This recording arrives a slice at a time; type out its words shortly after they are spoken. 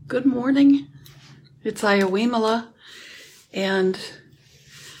Good morning. It's Iowimala, and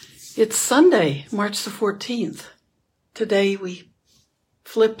it's Sunday, March the 14th. Today we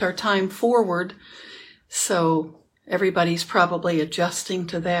flipped our time forward, so everybody's probably adjusting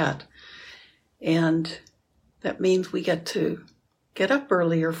to that. And that means we get to get up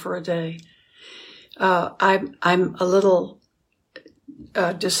earlier for a day. I'm a little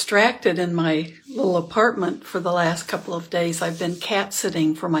distracted in my little apartment for the last couple of days. I've been cat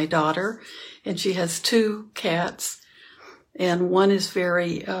sitting for my daughter, and she has two cats, and one is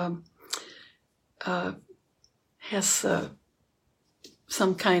very has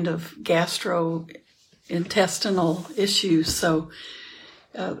some kind of gastrointestinal issues. So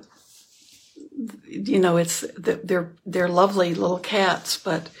it's they're lovely little cats,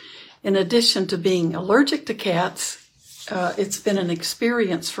 but in addition to being allergic to cats, it's been an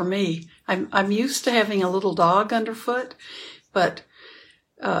experience for me. I'm used to having a little dog underfoot, but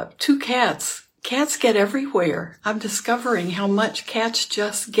two cats get everywhere. I'm discovering how much cats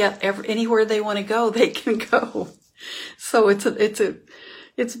just get anywhere they want to go, they can go. So it's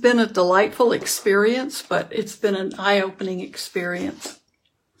been a delightful experience, but it's been an eye-opening experience.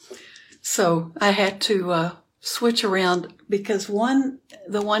 So I had to switch around because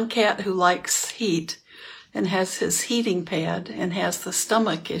the one cat who likes heat and has his heating pad and has the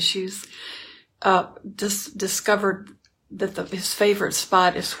stomach issues, just discovered that his favorite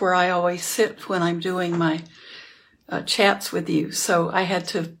spot is where I always sit when I'm doing my chats with you. So I had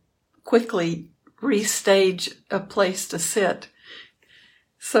to quickly restage a place to sit.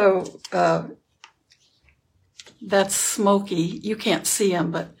 So that's Smokey. You can't see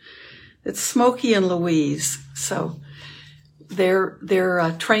him, but it's Smokey and Louise. So they're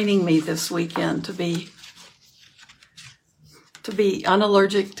training me this weekend to be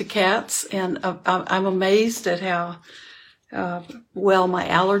unallergic to cats, and I'm amazed at how well my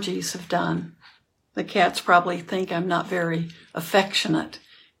allergies have done. The cats probably think I'm not very affectionate,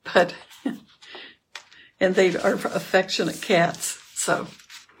 but and they are affectionate cats. So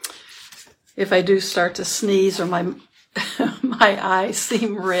if I do start to sneeze or my eyes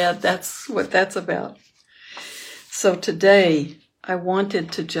seem red, that's what that's about. So today I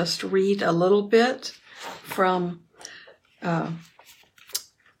wanted to just read a little bit from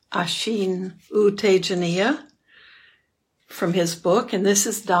Ashin U Tejaniya from his book, and this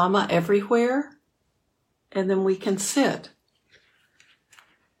is Dhamma Everywhere, and then we can sit.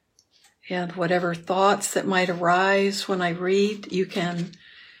 And whatever thoughts that might arise when I read, you can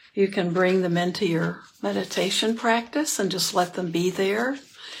bring them into your meditation practice and just let them be there,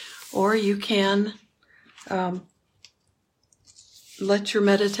 or you can let your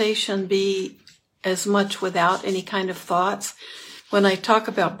meditation be as much without any kind of thoughts. When I talk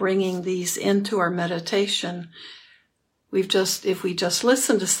about bringing these into our meditation, if we just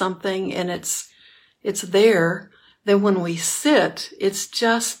listen to something and it's there, then when we sit, it's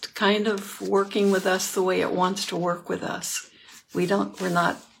just kind of working with us the way it wants to work with us. We're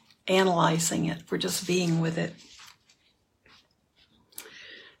not analyzing it. We're just being with it.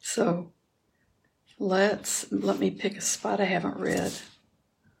 So let me pick a spot I haven't read.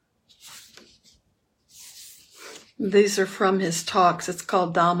 These are from his talks. It's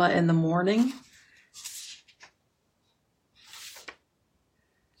called Dhamma in the Morning.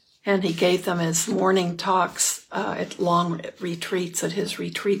 And he gave them as morning talks at long retreats at his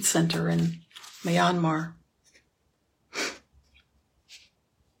retreat center in Myanmar.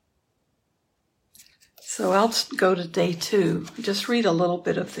 So I'll go to day 2. Just read a little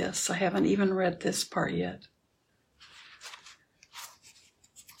bit of this. I haven't even read this part yet.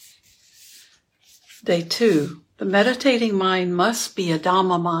 Day 2. The meditating mind must be a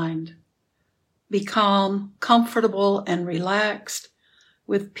Dhamma mind. Be calm, comfortable, and relaxed,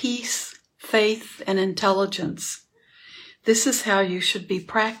 with peace, faith, and intelligence. This is how you should be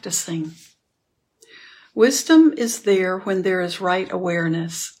practicing. Wisdom is there when there is right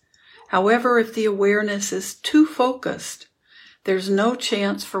awareness. However, if the awareness is too focused, there's no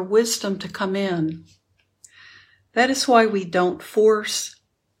chance for wisdom to come in. That is why we don't force,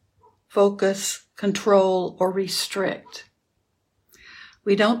 focus, control, or restrict.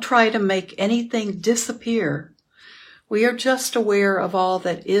 We don't try to make anything disappear. We are just aware of all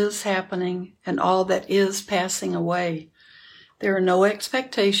that is happening and all that is passing away. There are no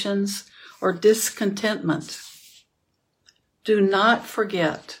expectations or discontentment. Do not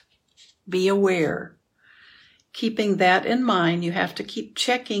forget. Be aware. Keeping that in mind, you have to keep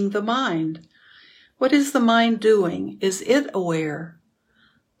checking the mind. What is the mind doing? Is it aware?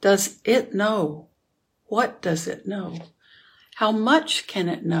 Does it know? What does it know? How much can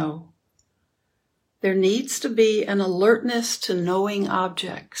it know? There needs to be an alertness to knowing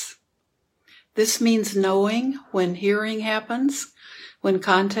objects. This means knowing when hearing happens, when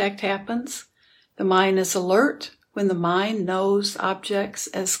contact happens. The mind is alert when the mind knows objects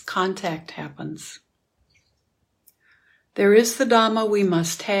as contact happens. There is the Dhamma we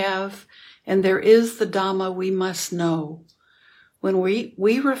must have, and there is the Dhamma we must know. When we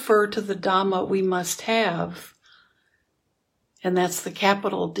refer to the Dhamma we must have, and that's the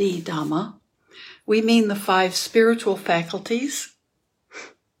capital D Dhamma, we mean the 5 spiritual faculties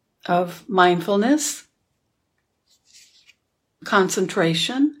of mindfulness,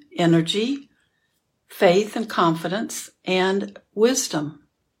 concentration, energy, faith and confidence, and wisdom.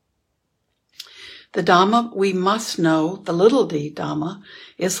 The Dhamma we must know, the little d Dhamma,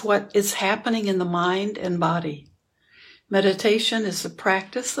 is what is happening in the mind and body. Meditation is the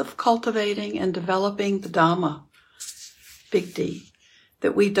practice of cultivating and developing the Dhamma, big D,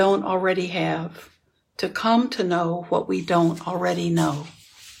 that we don't already have, to come to know what we don't already know.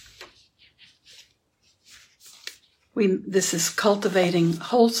 This is cultivating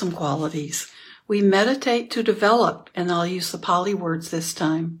wholesome qualities. We meditate to develop, and I'll use the Pali words this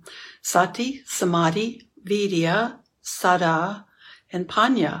time, sati, samadhi, vidya, saddha, and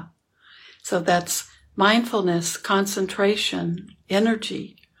panya. So that's mindfulness, concentration,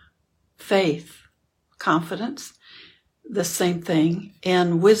 energy, faith, confidence, the same thing,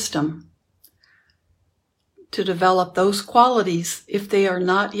 and wisdom. To develop those qualities if they are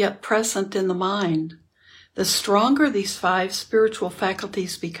not yet present in the mind. The stronger these 5 spiritual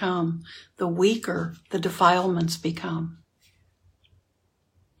faculties become, the weaker the defilements become.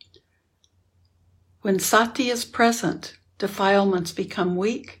 When sati is present, defilements become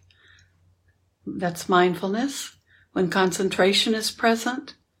weak. That's mindfulness. When concentration is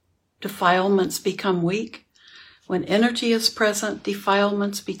present, defilements become weak. When energy is present,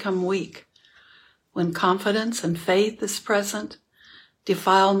 defilements become weak. When confidence and faith is present,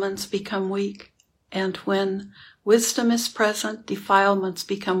 defilements become weak. And when wisdom is present, defilements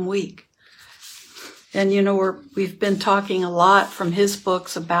become weak. And we've been talking a lot from his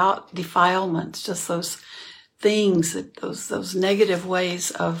books about defilements, just those things, those negative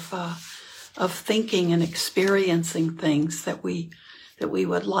ways of thinking and experiencing things that we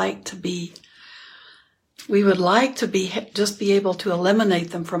would like to be. We would like to just be able to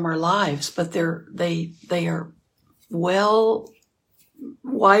eliminate them from our lives, but they are well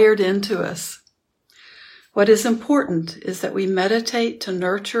wired into us. What is important is that we meditate to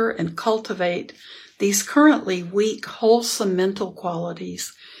nurture and cultivate these currently weak, wholesome mental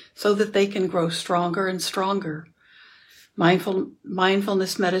qualities so that they can grow stronger and stronger.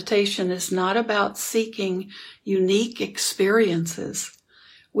 Mindfulness meditation is not about seeking unique experiences.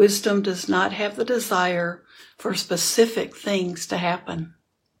 Wisdom does not have the desire for specific things to happen.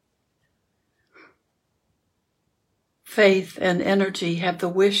 Faith and energy have the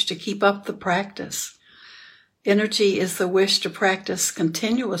wish to keep up the practice. Energy is the wish to practice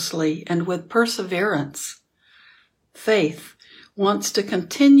continuously and with perseverance. Faith wants to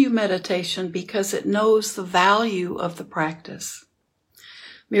continue meditation because it knows the value of the practice.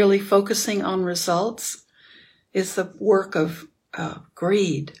 Merely focusing on results is the work of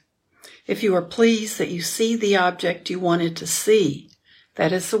greed. If you are pleased that you see the object you wanted to see,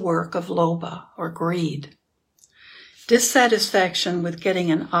 that is the work of lobha or greed. Dissatisfaction with getting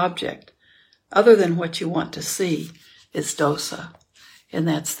an object other than what you want to see is dosa, and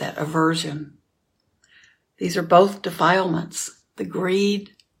that's that aversion. These are both defilements. The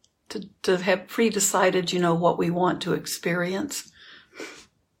greed to have pre-decided, what we want to experience,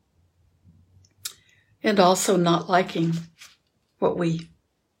 and also not liking what we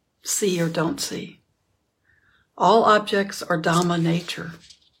see or don't see. All objects are Dhamma nature.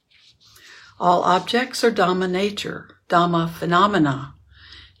 All objects are Dhamma nature, Dhamma phenomena.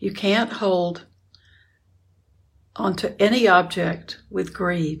 You can't hold onto any object with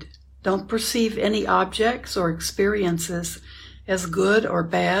greed. Don't perceive any objects or experiences as good or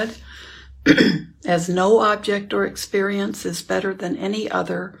bad, as no object or experience is better than any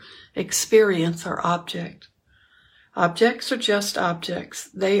other experience or object. Objects are just objects.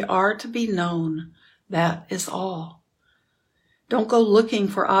 They are to be known. That is all. Don't go looking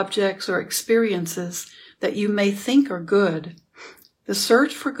for objects or experiences that you may think are good. The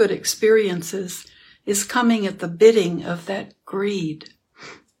search for good experiences is coming at the bidding of that greed.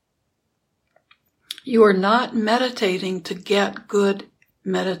 You are not meditating to get good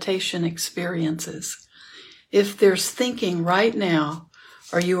meditation experiences. If there's thinking right now,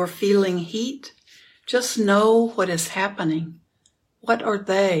 or you are feeling heat, just know what is happening. What are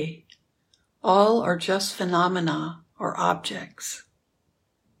they? All are just phenomena or objects.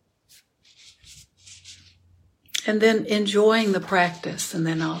 And then enjoying the practice, and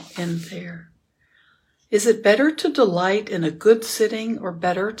then I'll end there. Is it better to delight in a good sitting or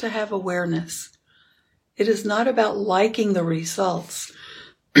better to have awareness? It is not about liking the results,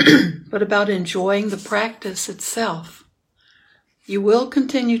 but about enjoying the practice itself. You will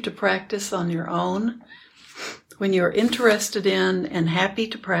continue to practice on your own when you are interested in and happy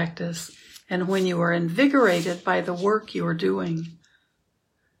to practice, and when you are invigorated by the work you are doing.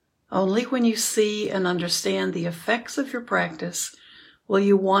 Only when you see and understand the effects of your practice will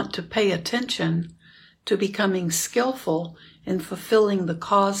you want to pay attention to becoming skillful in fulfilling the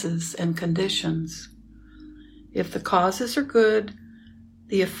causes and conditions. If the causes are good,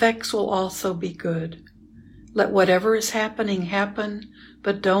 the effects will also be good. Let whatever is happening happen,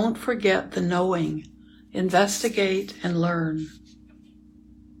 but don't forget the knowing. Investigate and learn.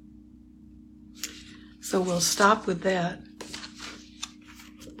 So we'll stop with that.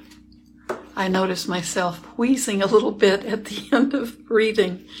 I noticed myself wheezing a little bit at the end of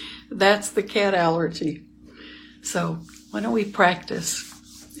reading. That's the cat allergy. So why don't we practice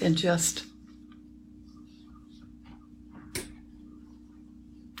and just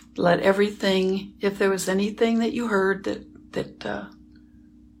let everything, if there was anything that you heard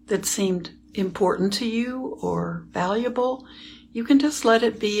that seemed important to you or valuable, you can just let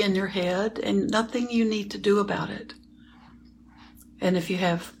it be in your head and nothing you need to do about it. And if you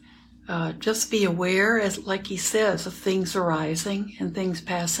have, just be aware, as like he says, of things arising and things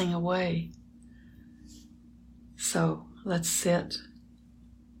passing away. So let's sit.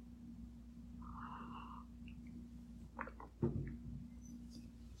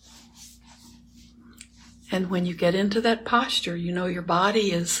 And when you get into that posture, you know your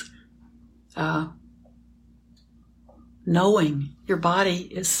body is knowing. Your body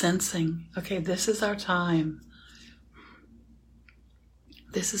is sensing, okay, this is our time.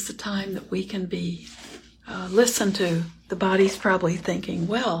 This is the time that we can be listened to. The body's probably thinking,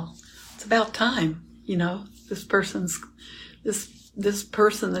 well, it's about time, you know, this person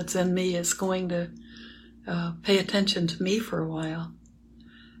that's in me is going to pay attention to me for a while.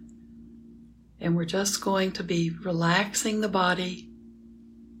 And we're just going to be relaxing the body,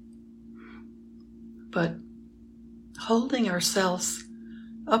 but holding ourselves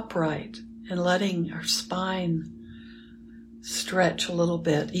upright and letting our spine stretch a little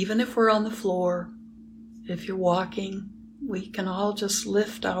bit. Even if we're on the floor, if you're walking, we can all just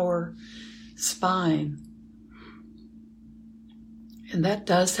lift our spine. And that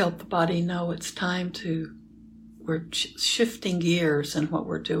does help the body know it's time to, we're shifting gears in what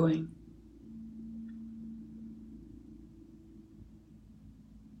we're doing.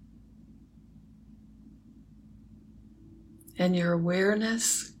 And your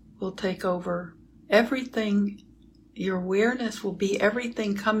awareness will take over everything. Your awareness will be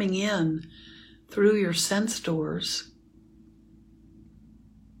everything coming in through your sense doors.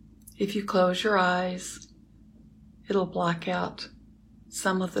 If you close your eyes, it'll block out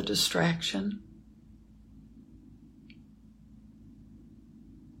some of the distraction.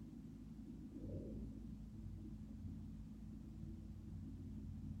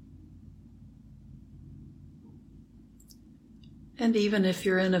 And even if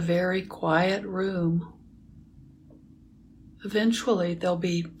you're in a very quiet room, eventually there'll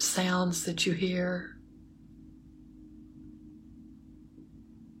be sounds that you hear.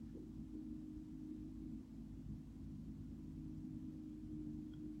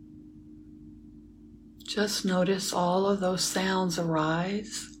 Just notice all of those sounds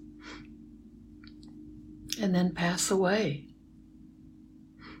arise and then pass away.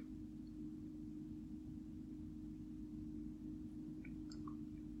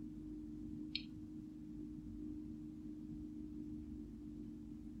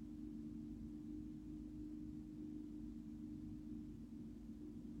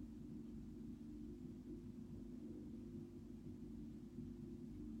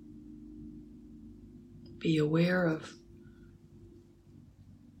 Be aware of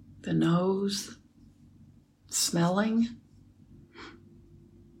the nose smelling,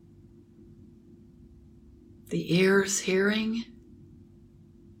 the ears hearing,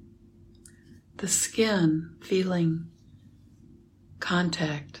 the skin feeling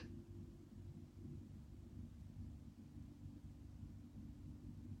contact.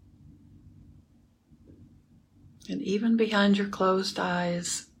 And even behind your closed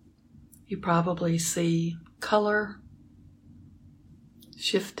eyes, you probably see color,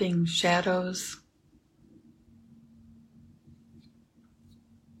 shifting shadows.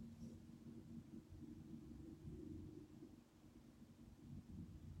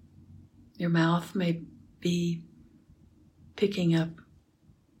 Your mouth may be picking up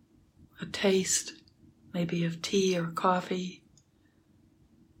a taste maybe of tea or coffee,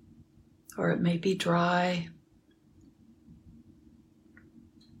 or it may be dry.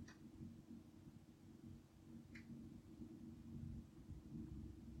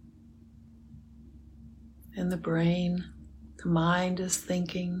 In the brain, the mind is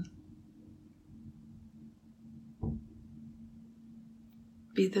thinking.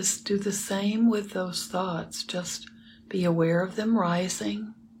 Do the same with those thoughts. Just be aware of them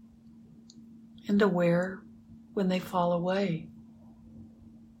rising and aware when they fall away.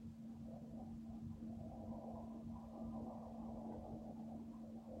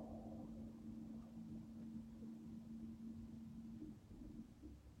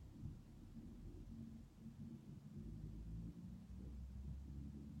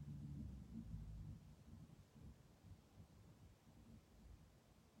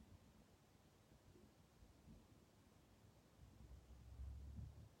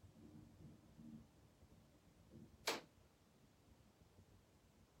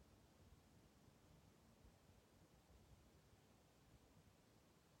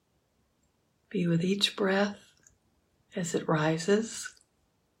 Be with each breath as it rises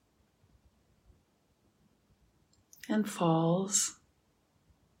and falls.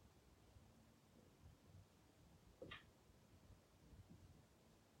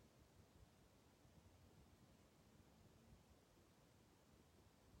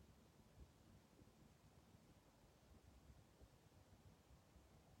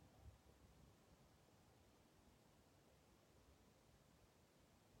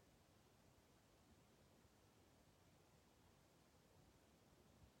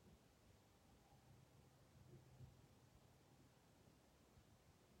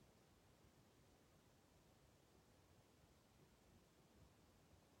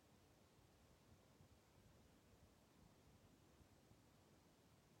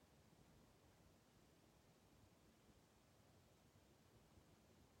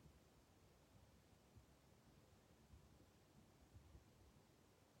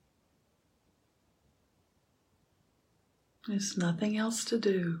 There's nothing else to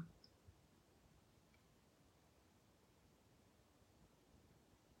do.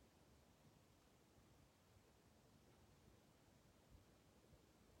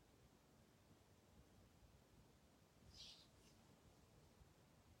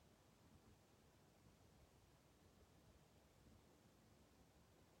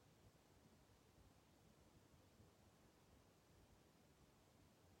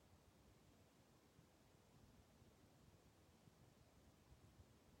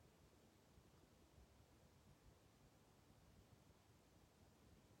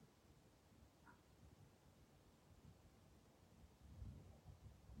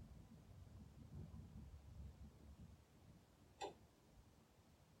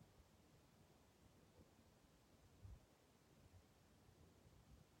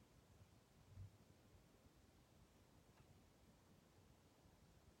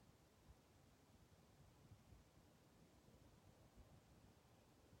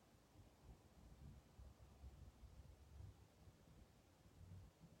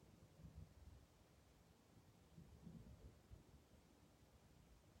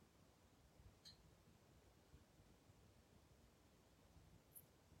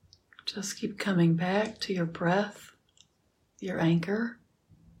 Just keep coming back to your breath, your anchor.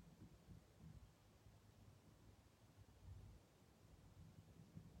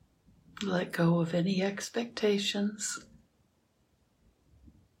 Let go of any expectations.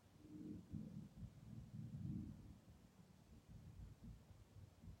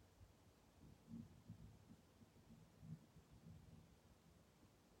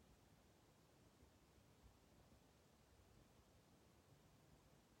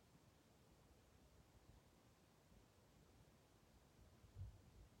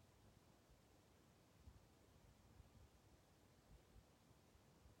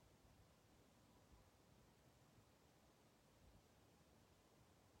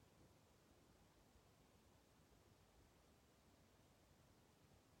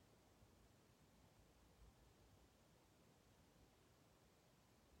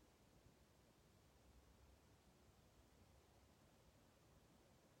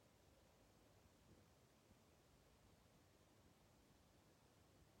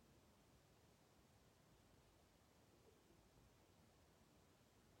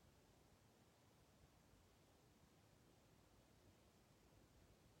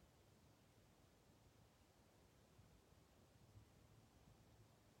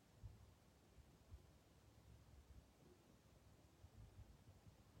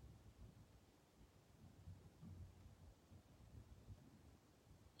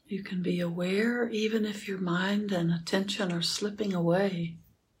 You can be aware even if your mind and attention are slipping away.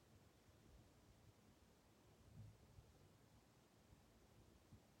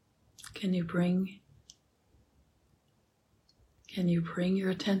 Can you bring your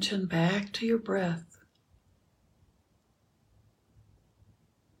attention back to your breath?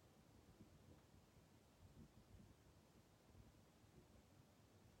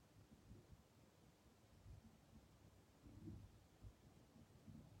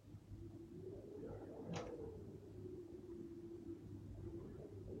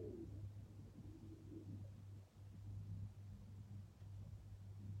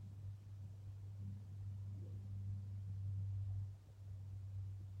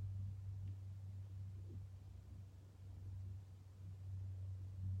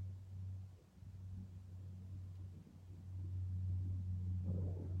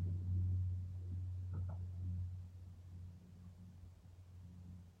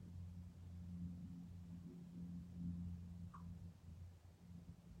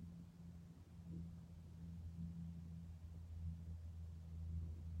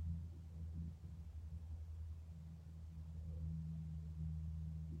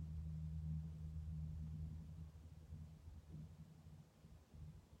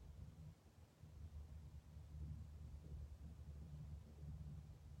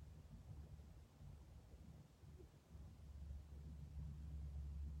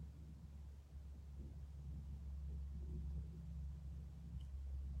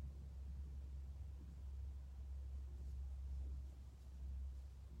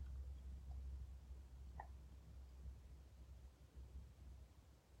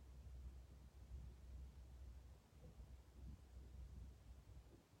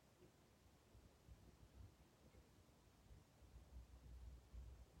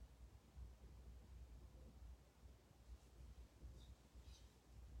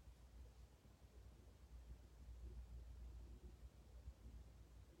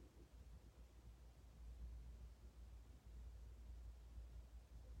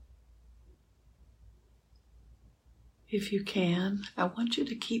 If you can, I want you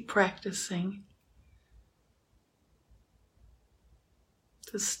to keep practicing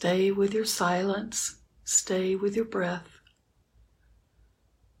to stay with your silence, stay with your breath.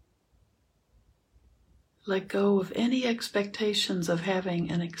 Let go of any expectations of having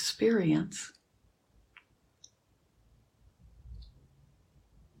an experience.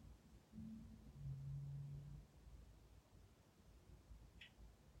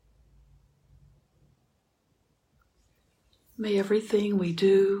 May everything we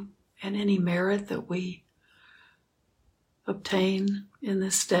do and any merit that we obtain in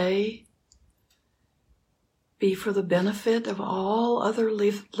this day be for the benefit of all other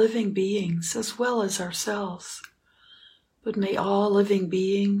living beings as well as ourselves. But may all living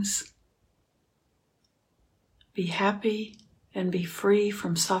beings be happy and be free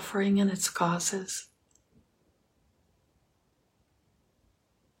from suffering and its causes.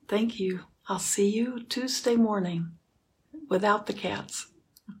 Thank you. I'll see you Tuesday morning without the cats.